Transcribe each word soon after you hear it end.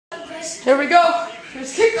this. Here we go.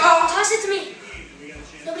 Here's kickoff. Toss it to me.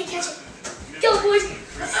 Nobody catch it. Go, boys.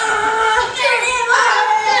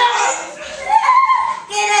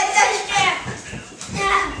 Get it, touchdown.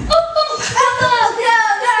 Yeah. Oh,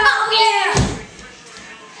 yeah.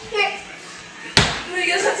 Here. You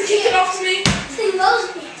guys have to kick it off to me. This thing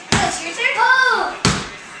knows me. Oh, it's your turn?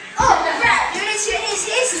 Oh, crap. It's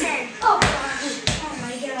his turn. Oh, gosh. Oh,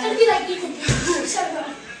 my God. It'd be like Ethan. Sorry about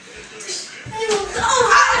it.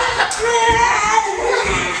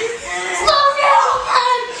 Slow down!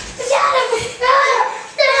 Get him!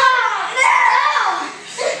 No!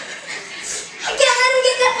 I can't let him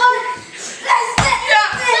get that ball. That's it! No!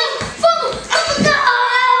 Fumble! No!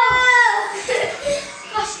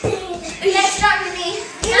 Gosh dang it. That's not for me.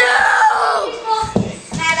 No!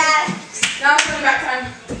 Now it's running back time.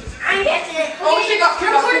 I'm getting it. Oh, kick off, kick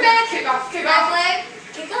off, Quarterback. kick off, kick Back off. leg.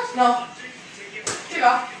 Kick off? No. Kick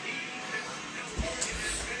off.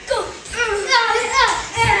 Go!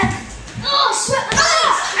 Oh, sweat!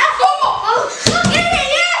 Fumble! Oh, get it!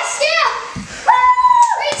 Yes! Yeah! Woo!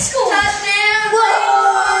 Great school! Touchdown! Whoa!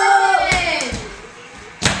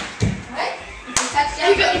 What? Touchdown?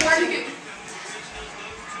 Kick it, kick it.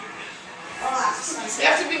 Oh, You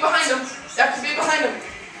have to be behind him. You have to be behind him.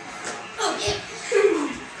 oh, yeah.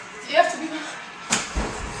 You have to be behind him.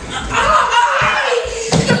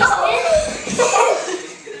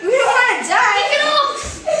 We don't want to die. Kick it off!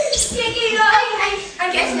 Kick it off!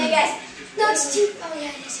 I'm guessing, I guess. No, it's too. Oh, yeah,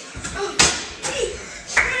 it is. Oh. Yeah,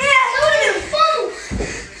 that would have been fun.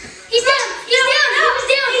 He's down. He's down.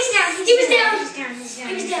 He was down. He was down.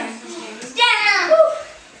 He was down. Woo.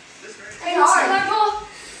 Very hard.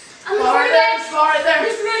 I'm the quarterback. Ball right there.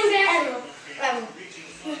 Who's the running back?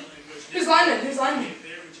 Who's lineman? Who's lineman?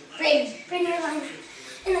 Braden, your line.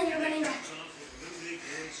 And then you're running back.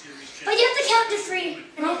 But you have to count to 3.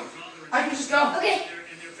 No, I can just go. Okay.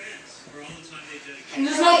 And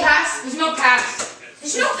there's no pass. There's no pass.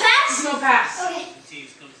 There's no pass? There's no pass. Okay.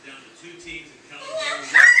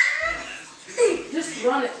 Just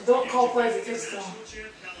run it. Don't call plays. It takes too long.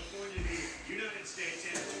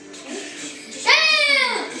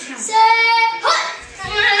 Set, hut!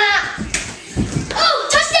 Oh,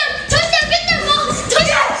 touchdown! Touchdown! Get that ball!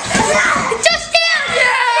 Touchdown! Touchdown!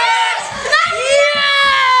 Yes!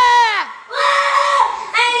 Yeah!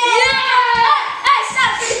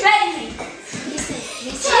 Stop betting me!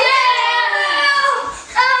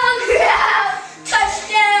 Yeah! Oh, crap!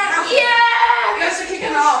 Touchdown! Yeah! You guys are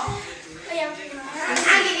kicking off. Oh, yeah, I'm kicking off. I'm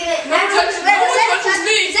kicking it. No one touches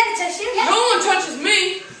me. Is that a touchdown? No one touches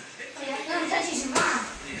me. Oh, yeah, no one touches your mom.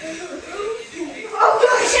 Oh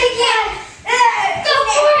gosh, I can't! Go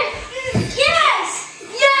for it! Yes!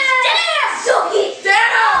 Yes! Down!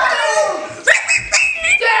 Down!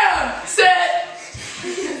 Down! Set!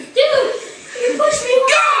 Dude! You pushed me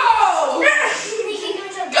Go!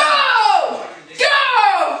 Go! Go!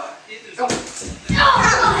 Go! Oh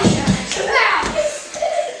gosh!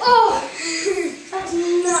 Oh! That's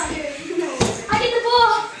not good. No. I get the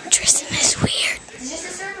ball! Tristan is weird. Is this a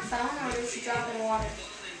server phone or did she drop it in the water?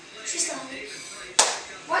 She's got it.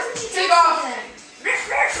 Why isn't she Take off! Oh,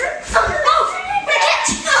 no! The catch!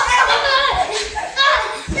 Fumble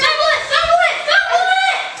it!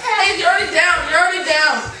 Hey, you're already down. You're already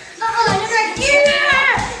down. I never had to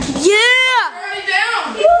Yeah! You're already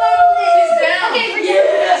down. You fumbled it! He's down. Okay, we're doing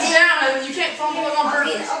He's down, and you can't fumble him on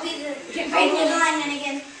purpose. I'll be the can't fumble him. lineman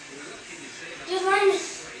again. Just lineman.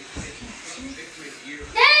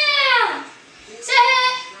 Down!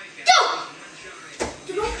 Set! Go!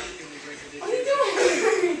 What are you doing?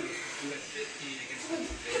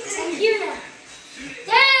 I'm here now.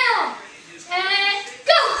 Down! Set!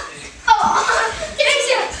 Go! Oh! Thanks,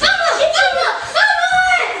 yeah. Fumble!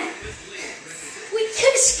 We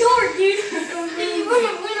could have scored, dude. We wouldn't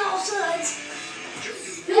have win all sides.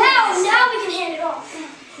 Now we can hand it off.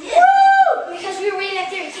 Woo! Because we were way back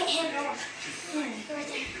there, you can't hand it off. Go right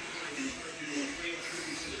there.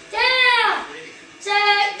 Down!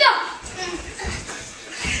 Set! Go!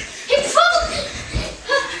 He fumbled!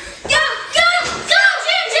 Go!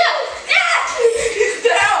 He's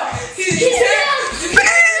down. He's He's down.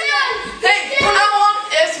 down! Hey, from now on,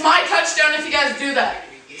 it's my touchdown if you guys do that.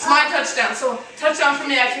 It's my touchdown. So, touchdown for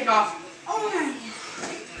me, I kick off. Oh my.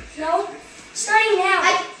 No. Starting now.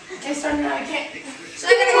 Okay, starting now, I can't. So,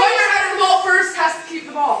 whoever has the ball first has to keep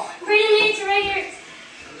the ball. Braden needs it right here.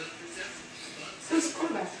 Who's the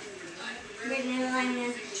quarterback? Braden and the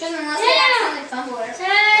lineman. Tristan, unless Yeah. they accidentally fumble it.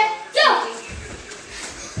 Set! Go!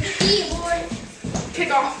 Boy. Kick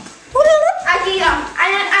off. I kick it off. I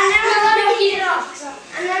never let him kick it off. So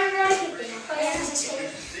I never let him kick it off. Oh, yeah, that's a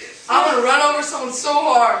I'm going to run over someone so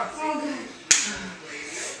hard. Oh, good.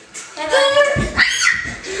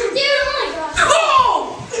 Dude, oh my gosh. Boom!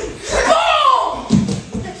 Boom!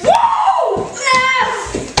 Woo!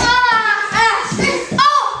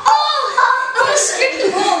 I'm gonna strip the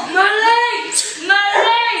ball. My leg!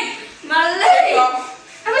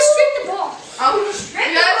 I'm gonna strip the ball. You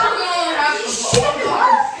guys are going to have the ball.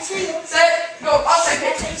 Set, go, I'll take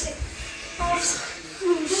it.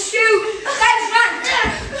 Shoot! Guys, run!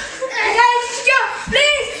 Guys, go!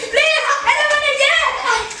 Please! Please! I don't want to die!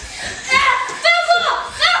 Football!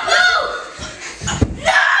 Football!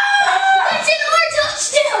 No! It's an or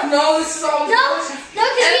touchdown! No, this is all. No, And no,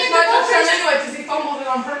 because it's my touchdown anyway, because he fumbled it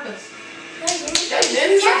on purpose. Yeah, he did.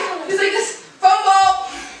 He's like this.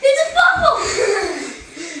 Fumble! It's a fumble!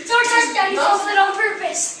 It's our touchdown. He fumbled it on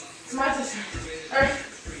purpose. It's my touchdown. Alright.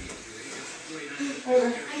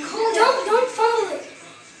 Don't fumble it.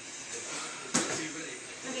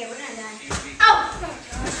 Okay, we're not done. Oh!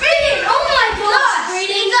 Brayden! Oh my gosh!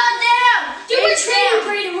 Brayden got down! Dude, we're trading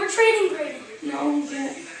Brayden. We're trading Brayden. No, you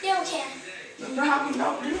can't. Yeah, we can. No,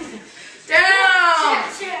 do anything. Down!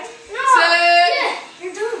 Sit. No! Sit. Yeah,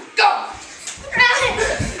 you're done. Go!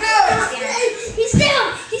 He's down!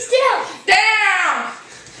 He's down! Down!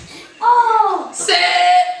 Oh! Sit!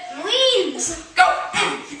 Lean! Go!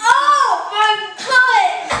 Oh! My butt!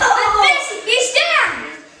 I missed it! He's down!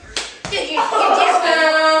 Dude, you're down.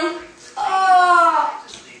 Down! Oh!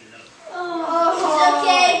 Oh! It's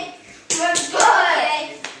okay. My butt!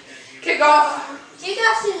 Kick off. You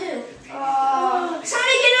got to